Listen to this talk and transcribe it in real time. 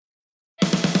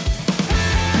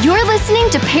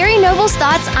listening to Perry Noble's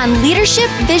thoughts on leadership,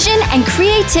 vision, and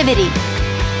creativity.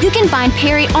 You can find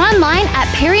Perry online at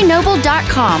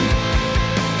perrynoble.com.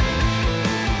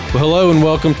 Well, hello and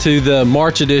welcome to the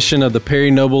March edition of the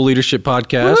Perry Noble Leadership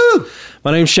Podcast. Woo!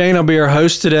 My name's Shane. I'll be your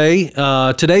host today.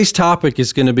 Today's topic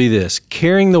is going to be this: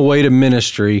 carrying the weight of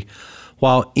ministry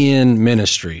while in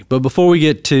ministry. But before we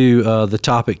get to the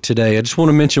topic today, I just want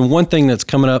to mention one thing that's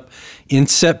coming up in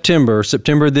September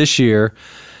this year.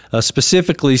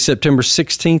 Specifically, September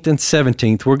 16th and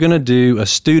 17th, we're going to do a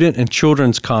student and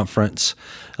children's conference.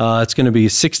 It's going to be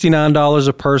 $69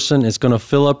 a person. It's going to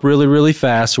fill up really, really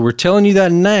fast. So we're telling you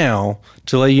that now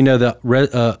to let you know that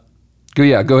Go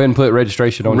ahead and put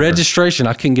registration on. Registration,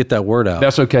 I couldn't get that word out.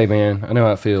 That's okay, man. I know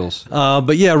how it feels.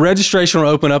 But yeah, registration will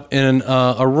open up in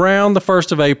around the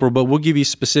 1st of April, but we'll give you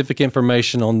specific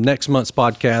information on next month's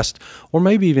podcast, or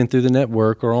maybe even through the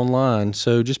network or online.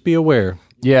 So just be aware.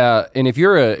 Yeah, and if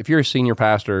you're a senior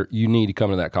pastor, you need to come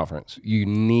to that conference. You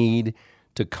need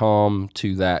to come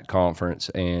to that conference,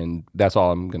 and that's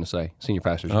all I'm going to say. Senior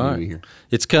pastors need to be here.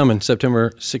 It's coming, September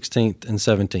 16th and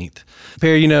 17th.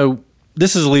 Perry,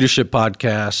 this is a leadership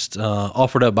podcast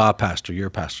offered up by a pastor. You're a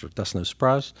pastor. That's no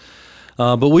surprise.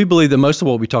 But we believe that most of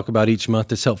what we talk about each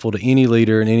month is helpful to any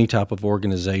leader in any type of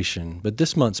organization. But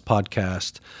this month's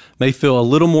podcast may feel a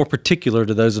little more particular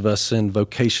to those of us in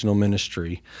vocational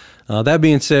ministry. That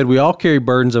being said, we all carry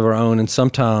burdens of our own, and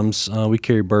sometimes we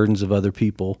carry burdens of other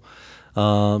people.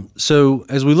 So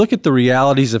as we look at the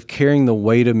realities of carrying the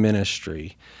weight of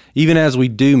ministry, even as we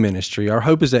do ministry, our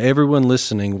hope is that everyone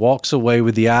listening walks away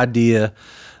with the idea,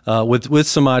 with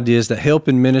some ideas that help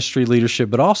in ministry leadership,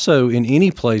 but also in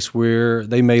any place where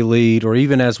they may lead, or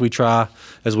even as we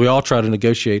all try to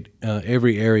negotiate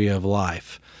every area of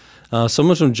life.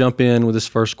 Someone's going to jump in with this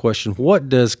first question. What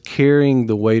does carrying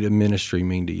the weight of ministry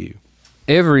mean to you?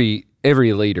 Every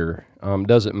leader,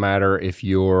 doesn't matter if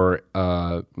you're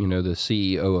the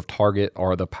CEO of Target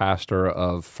or the pastor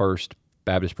of First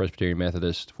Baptist Presbyterian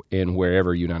Methodist in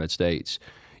wherever United States,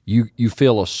 you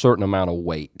feel a certain amount of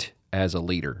weight as a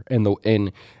leader, and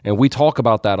we talk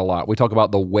about that a lot. We talk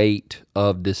about the weight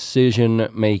of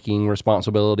decision-making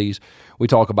responsibilities. We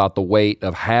talk about the weight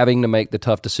of having to make the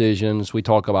tough decisions. We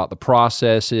talk about the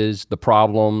processes, the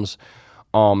problems.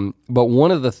 But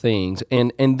one of the things,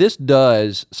 and this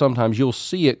does, sometimes you'll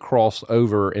see it cross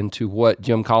over into what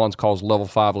Jim Collins calls level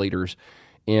 5 leaders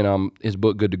in his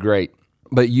book, Good to Great.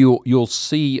 But you'll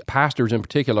see pastors in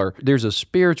particular, there's a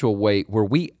spiritual weight where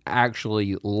we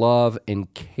actually love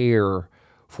and care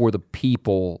for the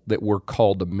people that we're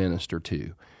called to minister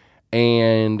to.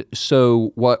 And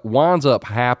so what winds up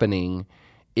happening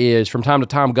is from time to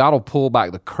time, God will pull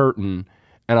back the curtain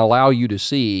and allow you to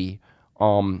see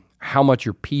how much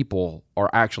your people are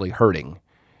actually hurting.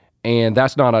 And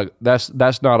that's not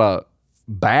a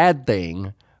bad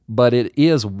thing, but it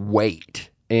is weight.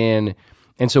 And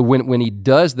so when he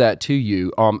does that to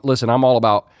you, listen, I'm all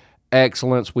about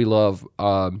excellence. We love,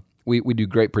 we do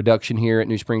great production here at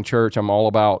New Spring Church. I'm all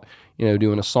about,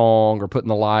 doing a song or putting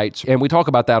the lights. And we talk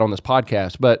about that on this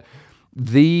podcast. But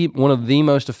one of the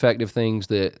most effective things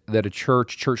that a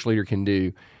church leader can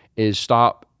do is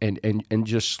stop and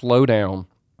just slow down,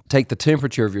 take the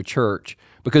temperature of your church.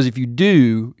 Because if you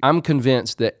do, I'm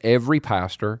convinced that every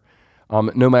pastor,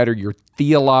 no matter your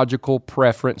theological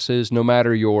preferences, no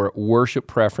matter your worship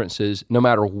preferences, no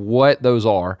matter what those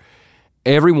are,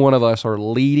 every one of us are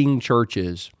leading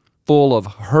churches full of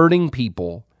hurting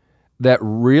people that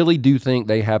really do think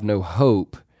they have no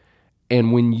hope.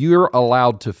 And when you're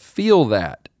allowed to feel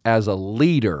that as a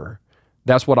leader,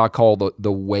 that's what I call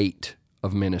the weight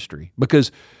of ministry.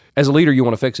 Because as a leader, you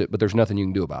want to fix it, but there's nothing you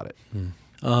can do about it.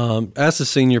 As a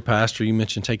senior pastor, you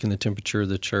mentioned taking the temperature of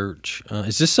the church.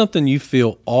 Is this something you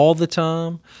feel all the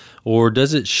time, or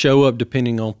does it show up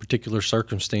depending on particular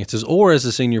circumstances? Or as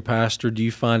a senior pastor, do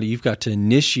you find that you've got to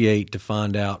initiate to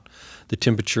find out the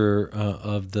temperature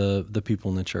of the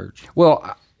people in the church?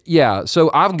 Well, yeah.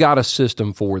 So I've got a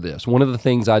system for this. One of the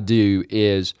things I do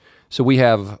is, so we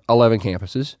have 11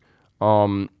 campuses,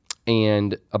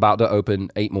 and about to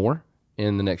open 8 more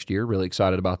in the next year. Really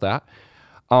excited about that.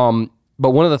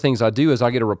 But one of the things I do is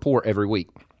I get a report every week.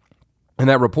 And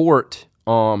that report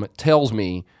tells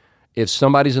me if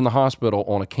somebody's in the hospital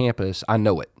on a campus, I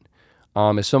know it.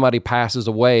 If somebody passes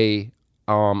away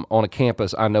on a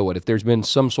campus, I know it. If there's been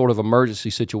some sort of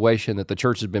emergency situation that the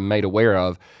church has been made aware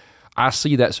of, I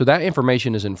see that. So that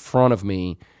information is in front of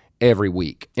me every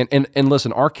week. And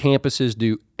listen, our campuses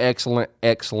do excellent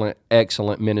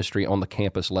ministry on the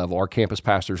campus level. Our campus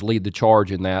pastors lead the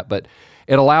charge in that, but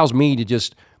it allows me to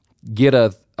just get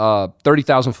a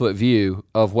 30,000-foot view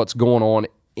of what's going on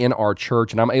in our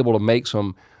church, and I'm able to make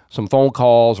some some phone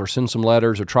calls or send some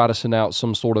letters or try to send out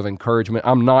some sort of encouragement.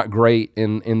 I'm not great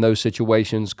in those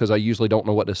situations because I usually don't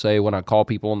know what to say when I call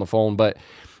people on the phone, but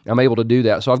I'm able to do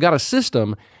that. So I've got a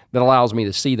system that allows me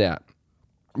to see that.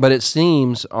 But it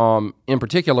seems, in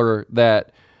particular,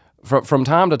 that from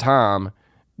time to time,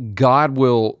 God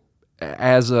will,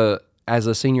 as a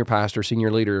senior pastor,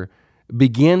 senior leader,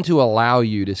 begin to allow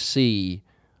you to see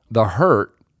the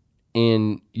hurt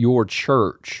in your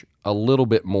church a little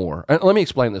bit more. And let me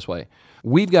explain this way.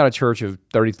 We've got a church of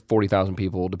 30, 40,000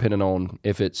 people, depending on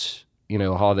if it's, a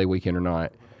holiday weekend or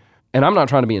not. And I'm not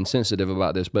trying to be insensitive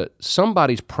about this, but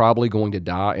somebody's probably going to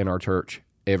die in our church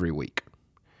every week.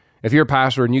 If you're a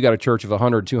pastor and you got a church of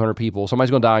 100, 200 people, somebody's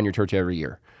going to die in your church every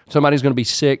year. Somebody's going to be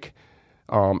sick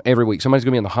every week. Somebody's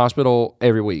going to be in the hospital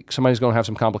every week. Somebody's going to have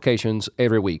some complications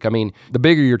every week. I mean, the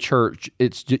bigger your church,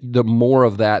 it's the more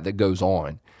of that goes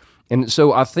on. And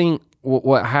so I think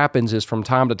what happens is from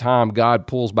time to time, God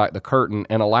pulls back the curtain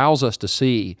and allows us to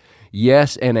see,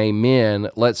 yes and amen,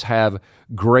 let's have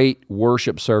great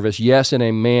worship service. Yes and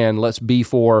amen, let's be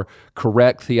for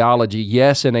correct theology.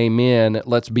 Yes and amen,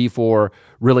 let's be for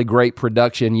really great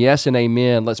production. Yes and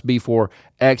amen, let's be for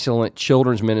excellent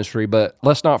children's ministry. But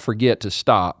let's not forget to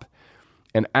stop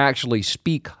and actually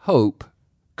speak hope,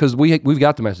 because we've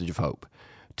got the message of hope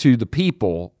to the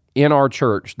people in our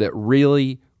church that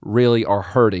really are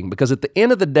hurting. Because at the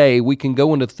end of the day, we can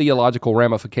go into theological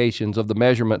ramifications of the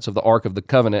measurements of the Ark of the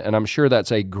Covenant, and I'm sure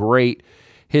that's a great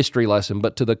history lesson.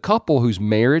 But to the couple whose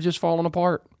marriage is falling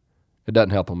apart, it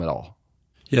doesn't help them at all.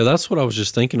 Yeah, that's what I was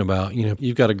just thinking about.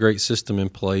 You've got a great system in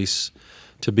place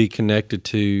to be connected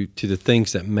to the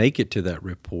things that make it to that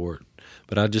report.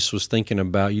 But I just was thinking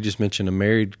about, you just mentioned a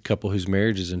married couple whose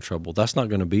marriage is in trouble. That's not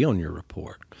going to be on your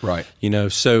report. Right.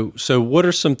 So what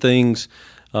are some things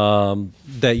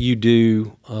that you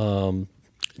do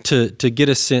to get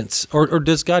a sense, or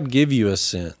does God give you a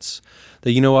sense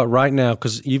that, right now,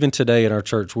 because even today in our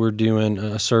church, we're doing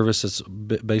a service that's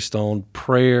based on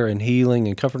prayer and healing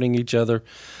and comforting each other.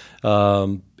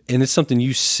 And it's something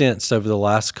you sensed over the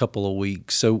last couple of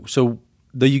weeks. So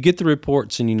though you get the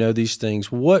reports and you know these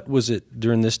things, what was it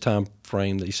during this time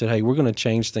frame that you said, hey, we're going to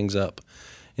change things up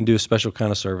and do a special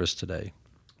kind of service today?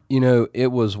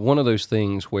 It was one of those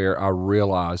things where I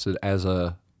realized that as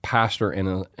a pastor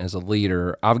and as a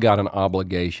leader, I've got an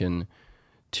obligation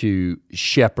to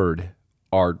shepherd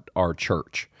our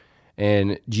church.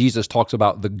 And Jesus talks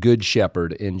about the good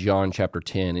shepherd in John chapter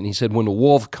 10. And he said, when the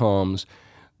wolf comes,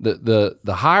 the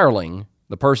hireling,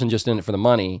 the person just in it for the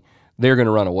money, they're going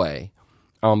to run away.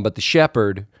 But the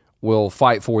shepherd will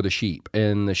fight for the sheep,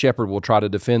 and the shepherd will try to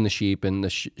defend the sheep, and the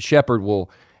shepherd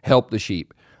will help the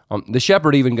sheep. The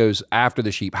shepherd even goes after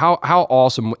the sheep. How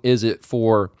awesome is it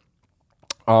for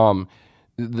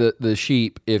the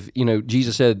sheep if,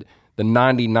 Jesus said the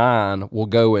 99 will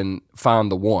go and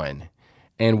find the one.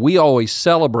 And we always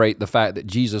celebrate the fact that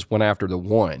Jesus went after the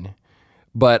one.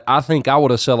 But I think I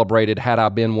would have celebrated had I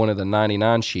been one of the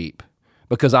 99 sheep,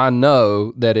 because I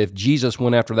know that if Jesus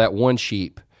went after that one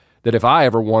sheep, that if I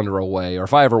ever wander away or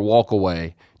if I ever walk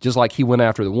away, just like he went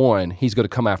after the one, he's going to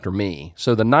come after me.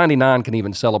 So the 99 can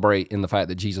even celebrate in the fact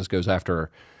that Jesus goes after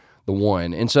the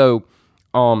one. And so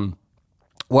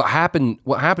what happened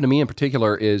to me in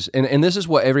particular is, and this is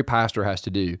what every pastor has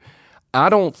to do. I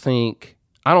don't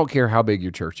care how big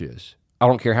your church is. I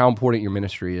don't care how important your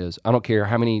ministry is. I don't care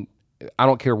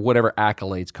whatever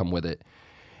accolades come with it.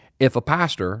 If a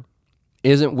pastor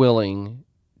isn't willing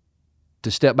to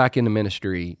step back into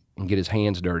ministry and get his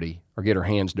hands dirty or get her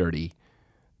hands dirty,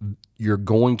 you're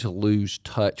going to lose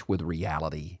touch with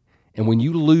reality. And when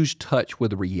you lose touch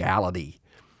with reality,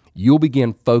 you'll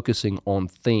begin focusing on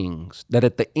things that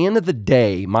at the end of the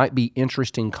day might be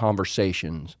interesting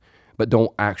conversations, but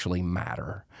don't actually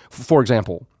matter. For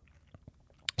example,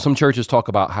 some churches talk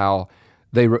about how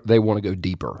they want to go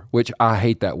deeper, which I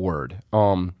hate that word,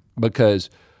 because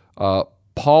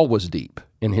Paul was deep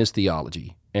in his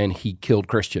theology, and he killed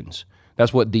Christians.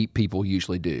 That's what deep people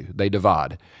usually do. They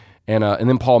divide. And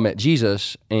then Paul met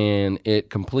Jesus, and it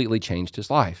completely changed his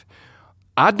life.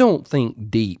 I don't think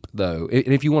deep, though, and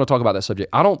if you want to talk about that subject,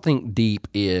 I don't think deep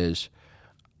is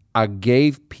I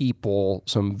gave people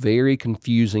some very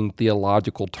confusing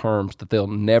theological terms that they'll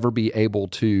never be able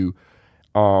to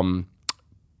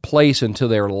place into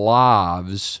their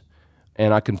lives,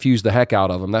 and I confused the heck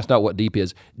out of them. That's not what deep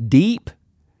is. Deep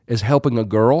is helping a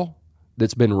girl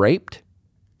that's been raped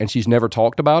and she's never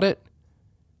talked about it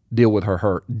deal with her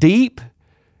hurt. Deep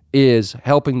is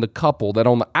helping the couple that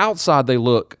on the outside they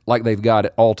look like they've got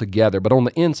it all together, but on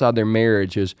the inside their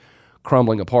marriage is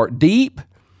crumbling apart. Deep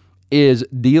is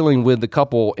dealing with the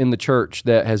couple in the church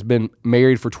that has been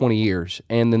married for 20 years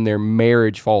and then their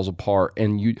marriage falls apart.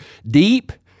 And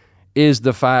deep is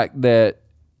the fact that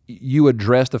you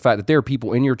address the fact that there are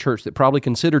people in your church that probably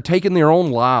consider taking their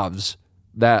own lives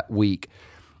that week.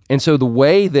 And so the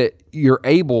way that you're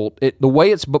able, the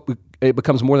way it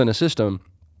becomes more than a system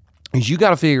is you got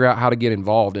to figure out how to get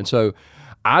involved. And so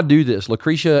I do this,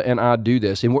 Lucretia and I do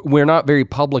this, and we're not very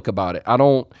public about it. I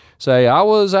don't say, I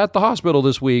was at the hospital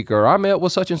this week, or I met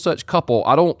with such and such couple.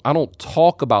 I don't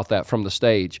talk about that from the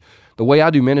stage. The way I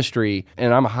do ministry,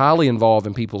 and I'm highly involved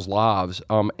in people's lives,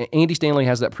 Andy Stanley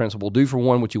has that principle, do for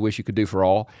one what you wish you could do for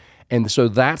all. And so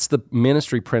that's the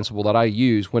ministry principle that I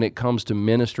use when it comes to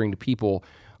ministering to people.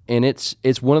 And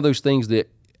it's one of those things that,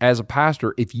 as a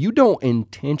pastor, if you don't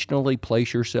intentionally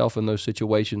place yourself in those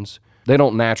situations, they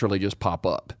don't naturally just pop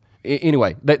up.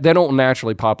 Anyway, they don't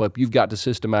naturally pop up. You've got to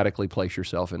systematically place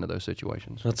yourself into those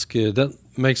situations. That's good. That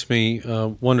makes me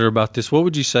wonder about this. What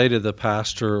would you say to the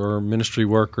pastor or ministry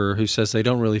worker who says they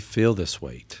don't really feel this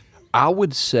weight? I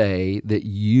would say that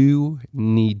you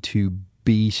need to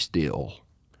be still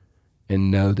and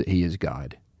know that He is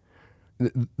God.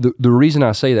 The reason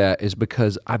I say that is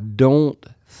because I don't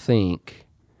think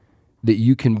that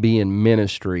you can be in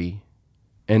ministry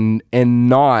and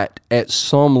not at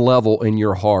some level in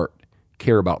your heart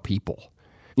care about people.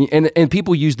 And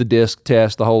people use the DISC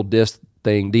test, the whole DISC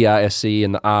thing, D-I-S-C,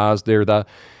 and the I's. They're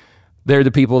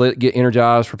the people that get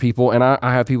energized for people. And I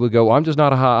have people go, well, I'm just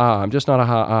not a high I. I'm just not a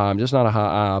high I. I'm just not a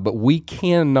high I. But we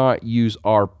cannot use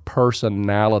our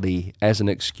personality as an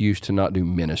excuse to not do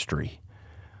ministry.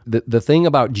 The thing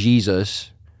about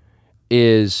Jesus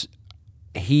is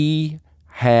He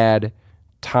had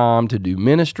time to do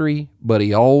ministry, but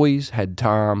He always had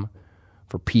time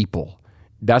for people.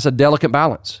 That's a delicate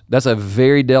balance. That's a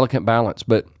very delicate balance.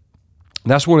 But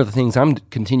that's one of the things I'm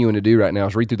continuing to do right now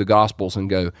is read through the Gospels and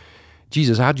go,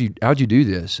 Jesus, how'd you do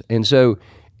this? And so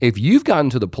if you've gotten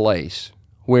to the place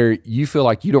where you feel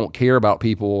like you don't care about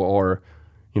people, or,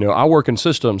 I work in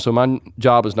systems, so my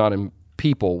job is not in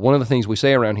people. One of the things we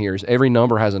say around here is every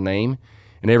number has a name,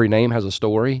 and every name has a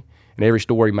story, and every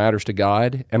story matters to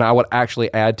God. And I would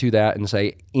actually add to that and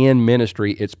say, in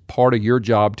ministry, it's part of your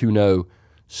job to know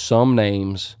some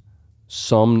names,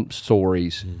 some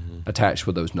stories attached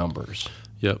with those numbers.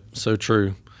 Yep, so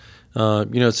true.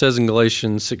 It says in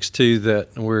Galatians 6:2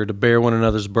 that we're to bear one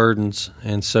another's burdens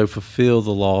and so fulfill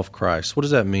the law of Christ. What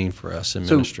does that mean for us in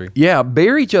ministry? Yeah,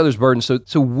 bear each other's burdens.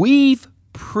 So we've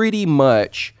pretty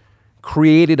much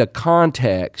created a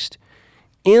context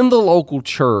in the local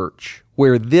church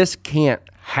where this can't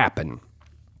happen.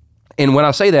 And when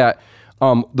I say that,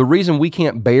 the reason we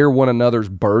can't bear one another's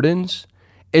burdens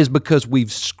is because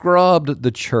we've scrubbed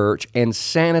the church and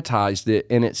sanitized it,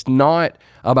 and it's not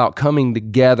about coming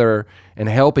together and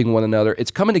helping one another.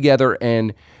 It's coming together,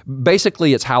 and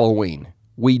basically it's Halloween.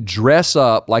 We dress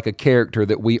up like a character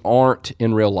that we aren't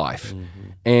in real life.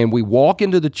 And we walk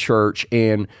into the church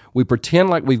and we pretend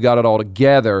like we've got it all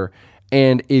together.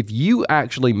 And if you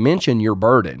actually mention your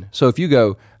burden, so if you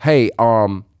go, hey,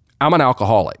 I'm an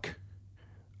alcoholic,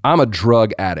 I'm a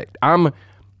drug addict, I'm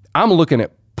looking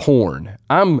at porn,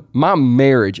 my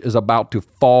marriage is about to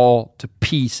fall to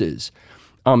pieces.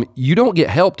 You don't get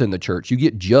helped in the church. You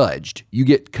get judged. You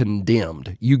get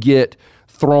condemned. You get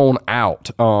thrown out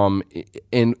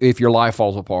and if your life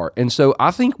falls apart. And so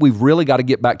I think we've really got to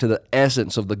get back to the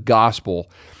essence of the gospel,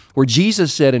 where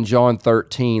Jesus said in John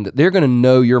 13 that they're going to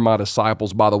know you're my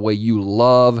disciples by the way you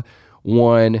love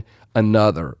one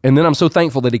another. And then I'm so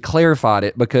thankful that He clarified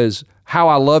it, because how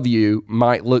I love you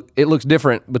looks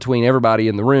different between everybody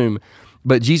in the room.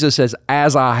 But Jesus says,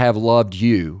 as I have loved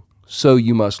you, so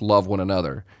you must love one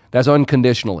another. That's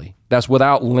unconditionally. That's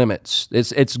without limits.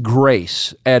 It's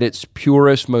grace at its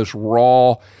purest, most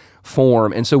raw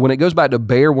form. And so when it goes back to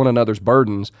bear one another's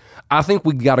burdens, I think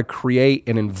we've got to create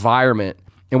an environment,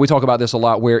 and we talk about this a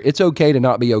lot, where it's okay to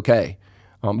not be okay.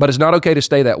 But it's not okay to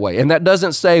stay that way. And that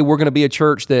doesn't say we're going to be a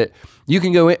church that you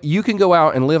can go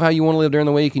out and live how you want to live during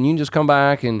the week, and you can just come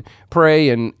back and pray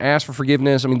and ask for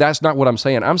forgiveness. I mean, that's not what I'm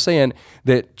saying. I'm saying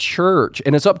that church,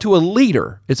 and it's up to a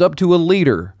leader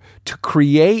to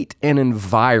create an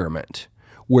environment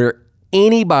where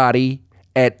anybody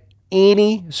at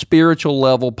any spiritual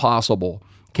level possible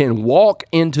can walk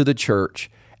into the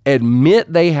church,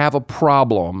 admit they have a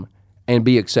problem, and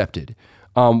be accepted.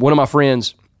 One of my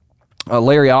friends,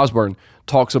 Larry Osborne,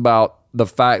 talks about the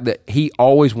fact that he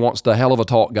always wants the hell of a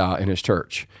talk guy in his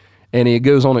church. And he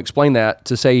goes on to explain that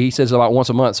to say, he says about once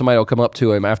a month, somebody will come up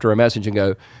to him after a message and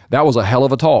go, that was a hell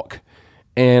of a talk.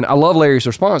 And I love Larry's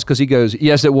response because he goes,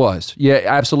 yes, it was. Yeah,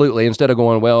 absolutely. Instead of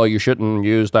going, well, you shouldn't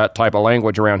use that type of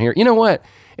language around here. You know what?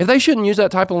 If they shouldn't use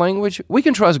that type of language, we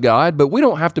can trust God, but we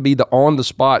don't have to be the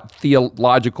on-the-spot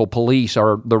theological police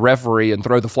or the referee and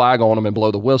throw the flag on them and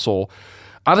blow the whistle.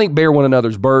 I think bear one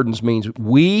another's burdens means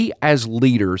we as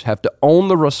leaders have to own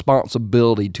the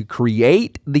responsibility to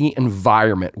create the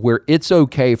environment where it's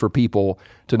okay for people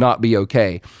to not be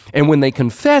okay. And when they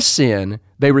confess sin,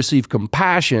 they receive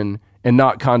compassion and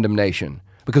not condemnation.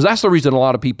 Because that's the reason a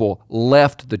lot of people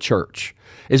left the church,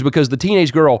 is because the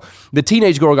teenage girl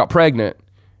got pregnant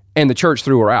and the church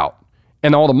threw her out.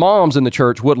 And all the moms in the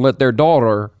church wouldn't let their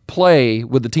daughter play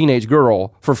with the teenage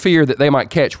girl for fear that they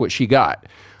might catch what she got.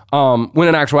 When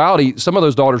in actuality, some of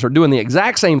those daughters are doing the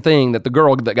exact same thing that the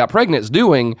girl that got pregnant is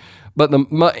doing. But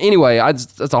anyway,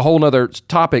 that's a whole nother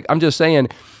topic. I'm just saying,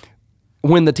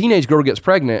 when the teenage girl gets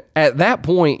pregnant, at that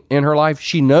point in her life,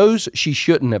 she knows she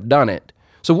shouldn't have done it.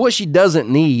 So what she doesn't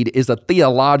need is a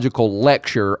theological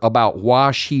lecture about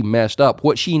why she messed up.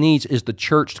 What she needs is the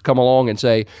church to come along and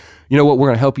say, you know what, we're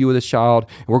going to help you with this child,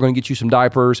 and we're going to get you some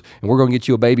diapers, and we're going to get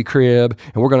you a baby crib,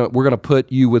 and we're going to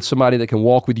put you with somebody that can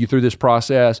walk with you through this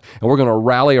process, and we're going to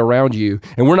rally around you.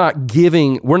 And we're not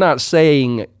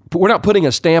putting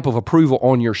a stamp of approval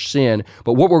on your sin,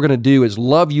 but what we're going to do is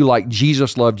love you like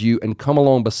Jesus loved you and come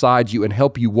along beside you and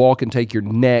help you walk and take your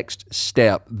next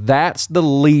step. That's the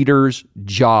leader's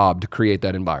job, to create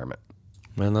that environment.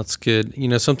 Man, that's good. You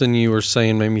know, something you were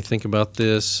saying made me think about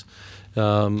this.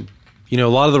 You know, a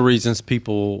lot of the reasons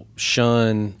people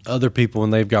shun other people when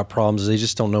they've got problems is they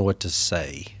just don't know what to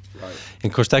say. Right.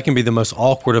 And of course, that can be the most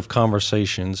awkward of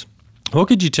conversations. What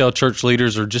could you tell church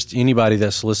leaders or just anybody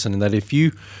that's listening that if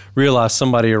you realize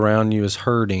somebody around you is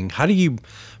hurting, how do you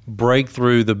break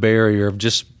through the barrier of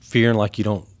just feeling like you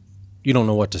don't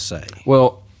know what to say?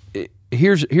 Well,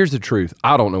 here's the truth.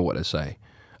 I don't know what to say.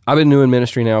 I've been doing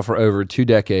ministry now for over 2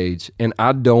 decades, and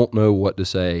I don't know what to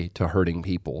say to hurting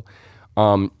people.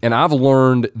 And I've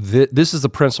learned that this is the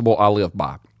principle I live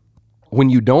by. When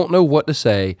you don't know what to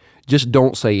say, just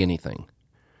don't say anything.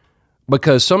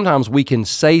 Because sometimes we can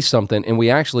say something and we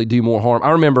actually do more harm.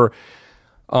 I remember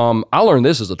I learned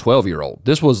this as a 12-year-old.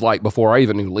 This was like before I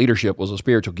even knew leadership was a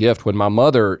spiritual gift. When my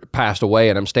mother passed away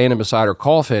and I'm standing beside her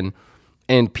coffin,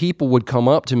 and people would come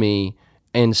up to me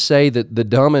and say that the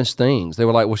dumbest things. They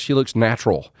were like, well, she looks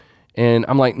natural. And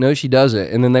I'm like, no, she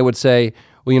doesn't. And then they would say,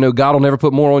 well, you know, God will never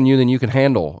put more on you than you can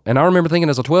handle. And I remember thinking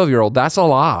as a 12-year-old, that's a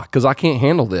lie, because I can't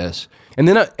handle this. And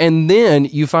then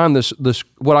you find this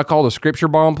what I call the scripture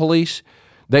bomb police.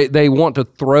 They want to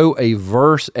throw a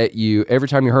verse at you every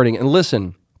time you're hurting. And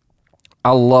listen,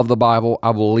 I love the Bible.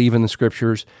 I believe in the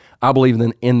scriptures. I believe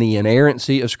in the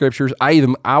inerrancy of scriptures. I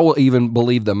will even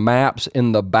believe the maps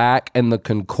in the back and the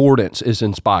concordance is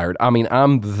inspired. I mean,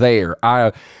 I'm there.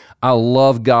 I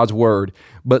love God's word,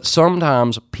 but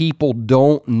sometimes people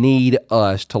don't need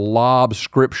us to lob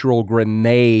scriptural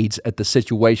grenades at the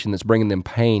situation that's bringing them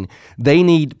pain. They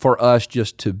need for us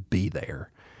just to be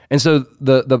there. And so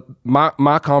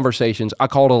my conversations, I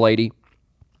called a lady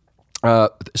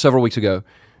several weeks ago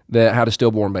that had a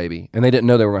stillborn baby, and they didn't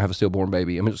know they were going to have a stillborn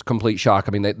baby. I mean, it was a complete shock.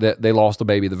 I mean, they lost the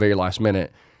baby the very last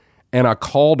minute. And I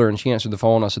called her, and she answered the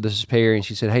phone. I said, "This is Perry." And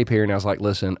she said, "Hey, Perry." And I was like,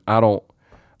 "Listen,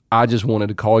 I just wanted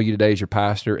to call you today as your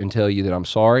pastor and tell you that I'm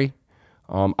sorry.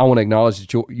 I want to acknowledge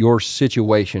that your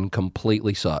situation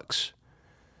completely sucks.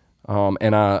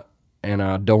 And I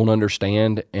don't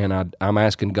understand, and I'm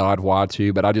asking God why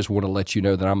too, but I just want to let you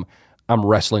know that I'm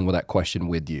wrestling with that question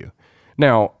with you."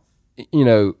 Now, you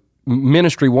know,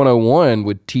 Ministry 101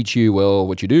 would teach you, well,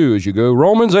 what you do is you go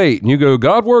Romans 8, and you go,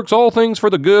 God works all things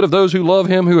for the good of those who love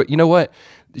him. You know what?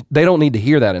 They don't need to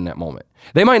hear that in that moment.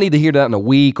 They might need to hear that in a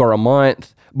week or a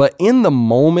month, but in the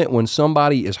moment when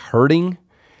somebody is hurting,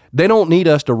 they don't need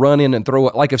us to run in and throw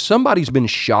it. Like if somebody's been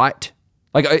shot,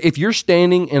 like if you're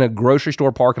standing in a grocery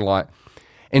store parking lot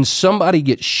and somebody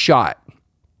gets shot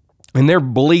and they're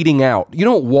bleeding out, you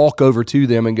don't walk over to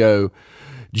them and go,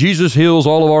 Jesus heals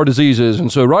all of our diseases, and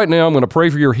so right now I'm going to pray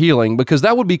for your healing, because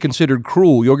that would be considered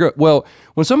cruel. Well,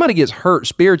 when somebody gets hurt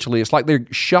spiritually, it's like they're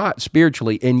shot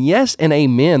spiritually. And yes and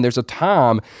amen, there's a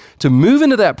time to move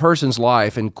into that person's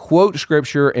life and quote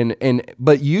scripture,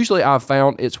 but usually I've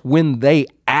found it's when they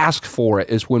ask for it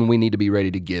is when we need to be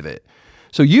ready to give it.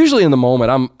 So usually in the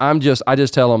moment, I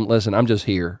just tell them, listen, I'm just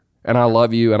here, and I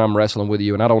love you, and I'm wrestling with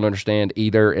you, and I don't understand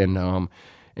either,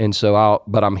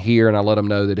 but I'm here, and I let them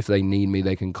know that if they need me,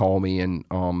 they can call me, and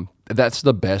that's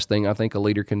the best thing I think a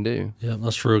leader can do. Yeah,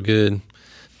 that's real good.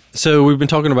 So we've been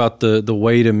talking about the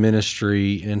weight of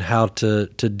ministry and how to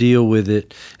deal with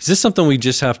it. Is this something we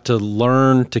just have to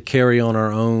learn to carry on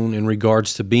our own in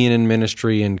regards to being in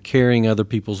ministry and carrying other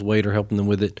people's weight or helping them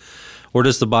with it? Or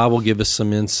does the Bible give us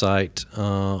some insight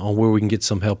on where we can get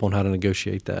some help on how to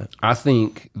negotiate that? I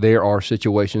think there are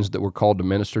situations that we're called to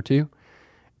minister to,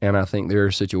 and I think there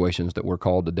are situations that we're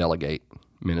called to delegate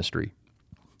ministry.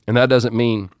 And that doesn't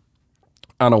mean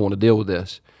I don't want to deal with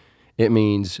this. It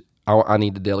means I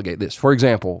need to delegate this. For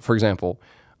example,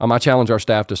 I challenge our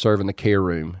staff to serve in the care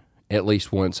room at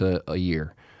least once a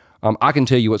year. I can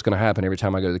tell you what's going to happen every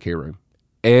time I go to the care room.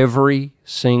 Every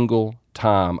single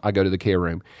time I go to the care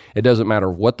room. It doesn't matter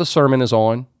what the sermon is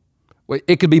on.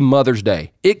 It could be Mother's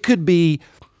Day. It could be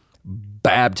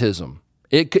baptism.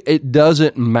 It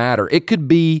doesn't matter. It could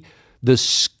be the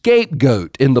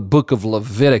scapegoat in the book of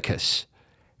Leviticus.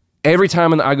 Every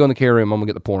time I go in the care room, I'm going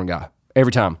to get the porn guy.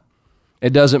 Every time.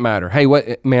 It doesn't matter. Hey,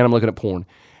 what man, I'm looking at porn.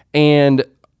 And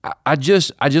I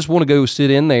just want to go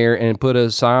sit in there and put a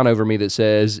sign over me that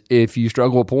says, if you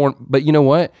struggle with porn, but you know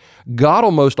what? God will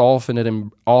most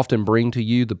often bring to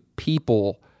you the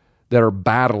people that are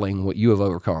battling what you have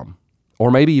overcome, or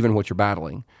maybe even what you're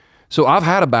battling. So I've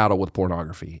had a battle with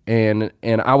pornography, and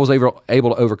I was able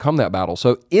to overcome that battle.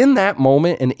 So in that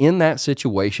moment and in that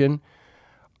situation,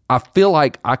 I feel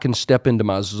like I can step into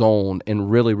my zone and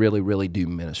really, really, really do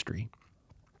ministry.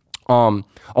 On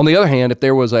the other hand, if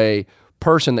there was a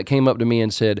person that came up to me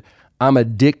and said, I'm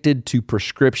addicted to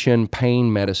prescription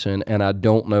pain medicine and I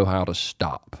don't know how to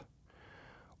stop.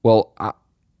 Well,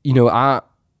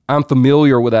 I'm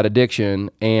familiar with that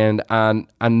addiction, and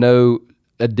I know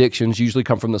addictions usually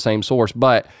come from the same source,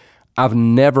 but I've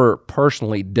never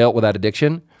personally dealt with that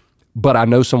addiction, but I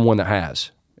know someone that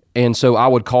has. And so I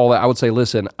would say,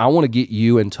 listen, I want to get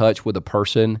you in touch with a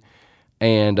person,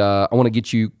 and I want to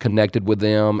get you connected with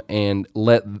them and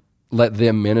let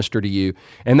them minister to you.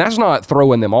 And that's not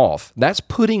throwing them off. That's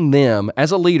putting them,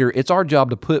 as a leader, it's our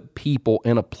job to put people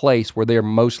in a place where they're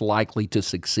most likely to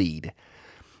succeed.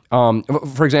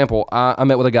 For example, I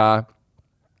met with a guy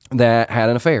that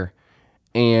had an affair,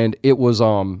 and it was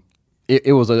an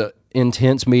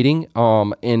intense meeting.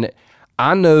 And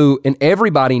I know, and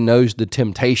everybody knows the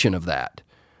temptation of that,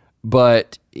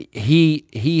 but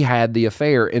he had the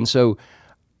affair, and so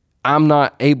I'm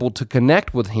not able to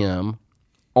connect with him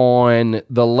on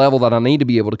the level that I need to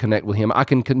be able to connect with him. I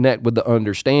can connect with the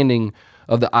understanding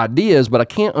of the ideas, but I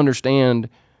can't understand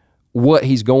what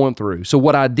he's going through. So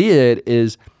what I did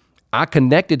is I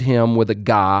connected him with a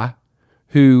guy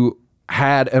who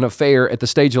had an affair at the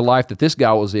stage of life that this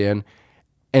guy was in,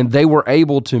 and they were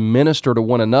able to minister to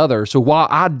one another. So while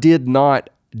I did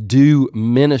not do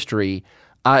ministry,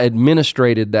 I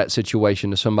administrated that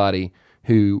situation to somebody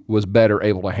who was better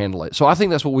able to handle it. So I think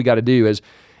that's what we got to do. As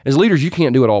leaders, you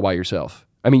can't do it all by yourself.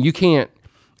 I mean, you can't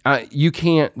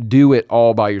do it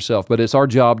all by yourself, but it's our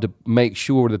job to make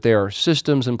sure that there are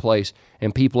systems in place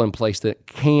and people in place that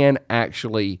can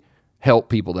actually help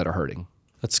people that are hurting.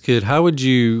 That's good. How would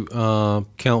you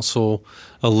counsel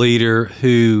a leader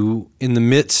who, in the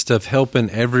midst of helping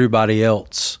everybody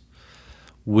else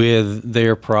with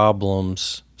their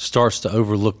problems, starts to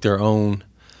overlook their own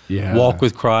walk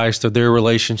with Christ or their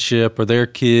relationship or their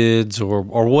kids or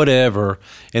whatever,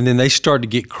 and then they start to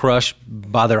get crushed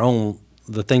by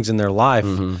the things in their life,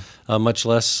 much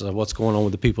less what's going on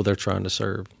with the people they're trying to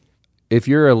serve? If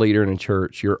you're a leader in a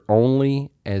church, you're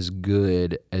only as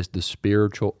good as the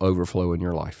spiritual overflow in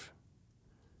your life.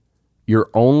 You're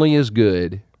only as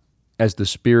good as the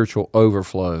spiritual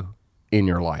overflow in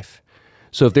your life.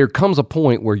 So if there comes a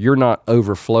point where you're not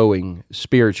overflowing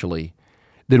spiritually,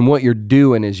 then what you're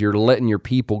doing is you're letting your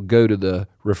people go to the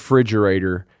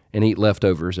refrigerator and eat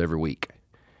leftovers every week.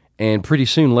 And pretty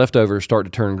soon leftovers start to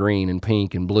turn green and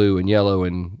pink and blue and yellow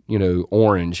and,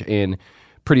 orange. And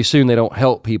pretty soon they don't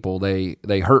help people,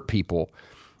 they hurt people.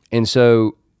 And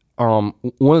so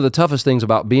one of the toughest things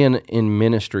about being in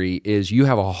ministry is you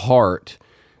have a heart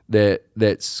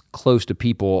that's close to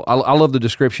people. I love the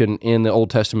description in the Old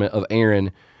Testament of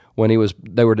Aaron when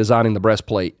they were designing the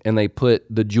breastplate, and they put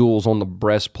the jewels on the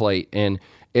breastplate, and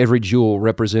every jewel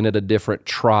represented a different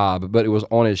tribe, but it was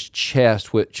on his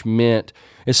chest, which meant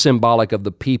it's symbolic of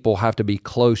the people have to be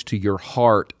close to your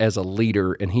heart as a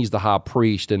leader, and he's the high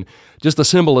priest, and just the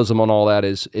symbolism on all that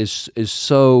is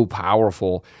so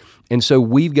powerful. And so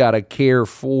we've got to care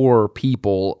for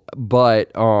people,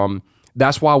 but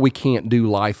that's why we can't do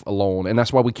life alone, and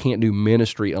that's why we can't do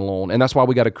ministry alone, and that's why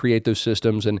we got to create those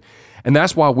systems, and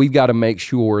that's why we've got to make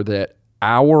sure that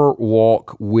our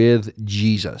walk with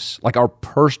Jesus, like our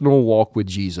personal walk with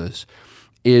Jesus,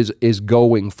 is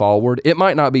going forward. It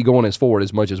might not be going as forward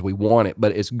as much as we want it,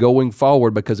 but it's going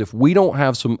forward, because if we don't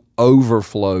have some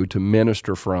overflow to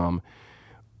minister from,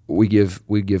 we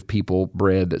give people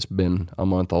bread that's been a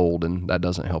month old, and that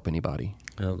doesn't help anybody.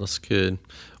 Oh, that's good.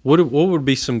 What would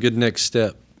be some good next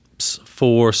steps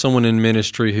for someone in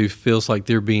ministry who feels like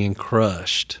they're being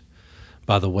crushed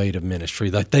by the weight of ministry,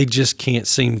 like they just can't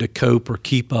seem to cope or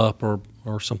keep up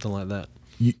or something like that?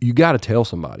 You got to tell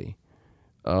somebody.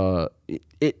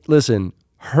 Listen,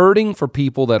 hurting for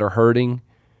people that are hurting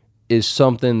is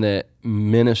something that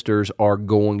ministers are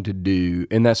going to do,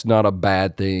 and that's not a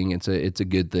bad thing. It's a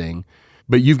good thing.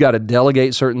 But you've got to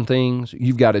delegate certain things.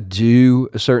 You've got to do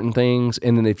certain things.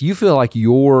 And then if you feel like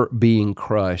you're being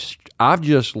crushed, I've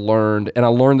just learned, and I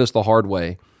learned this the hard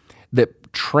way,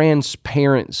 that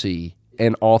transparency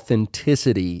and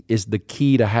authenticity is the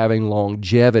key to having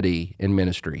longevity in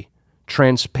ministry.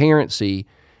 Transparency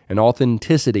and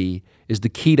authenticity is the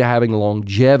key to having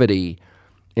longevity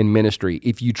in ministry.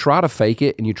 If you try to fake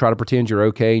it and you try to pretend you're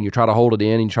okay and you try to hold it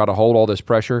in and you try to hold all this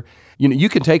pressure, you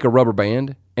can take a rubber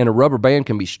band, and a rubber band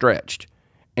can be stretched.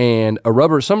 And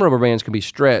some rubber bands can be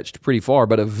stretched pretty far,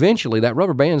 but eventually that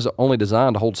rubber band is only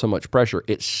designed to hold so much pressure.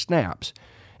 It snaps.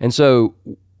 And so,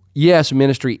 yes,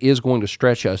 ministry is going to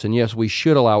stretch us, and yes, we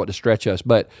should allow it to stretch us,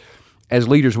 but as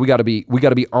leaders, we got to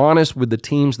be honest with the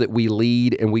teams that we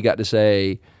lead, and we got to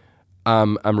say,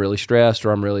 I'm really stressed,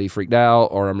 or I'm really freaked out,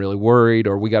 or I'm really worried,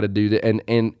 or we got to do that.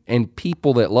 And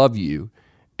people that love you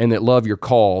and that love your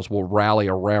cause will rally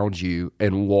around you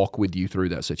and walk with you through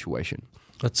that situation.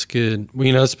 That's good.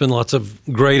 Well, it's been lots of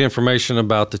great information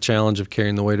about the challenge of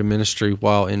carrying the weight of ministry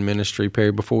while in ministry.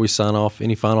 Perry, before we sign off,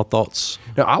 any final thoughts?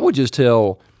 Now, I would just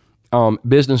tell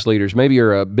business leaders, maybe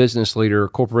you're a business leader,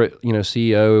 corporate,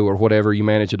 CEO or whatever, you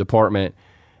manage a department,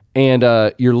 and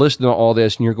you're listening to all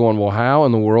this and you're going, well, how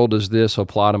in the world does this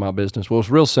apply to my business? Well, it's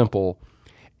real simple.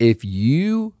 If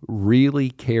you really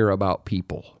care about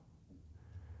people,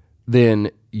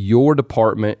 then your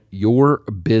department, your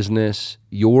business,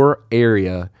 your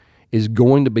area is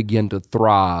going to begin to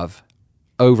thrive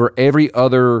over every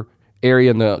other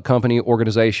area in the company,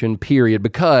 organization, period,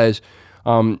 because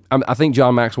I think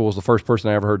John Maxwell was the first person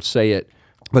I ever heard say it,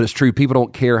 but it's true. People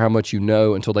don't care how much you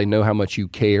know until they know how much you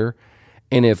care.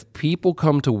 And if people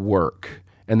come to work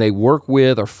and they work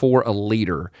with or for a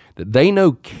leader that they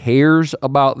know cares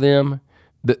about them,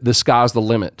 the sky's the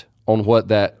limit on what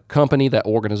that company, that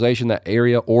organization, that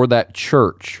area, or that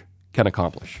church can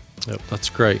accomplish. Yep, that's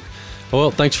great.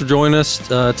 Well, thanks for joining us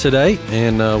today,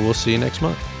 and we'll see you next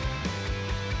month.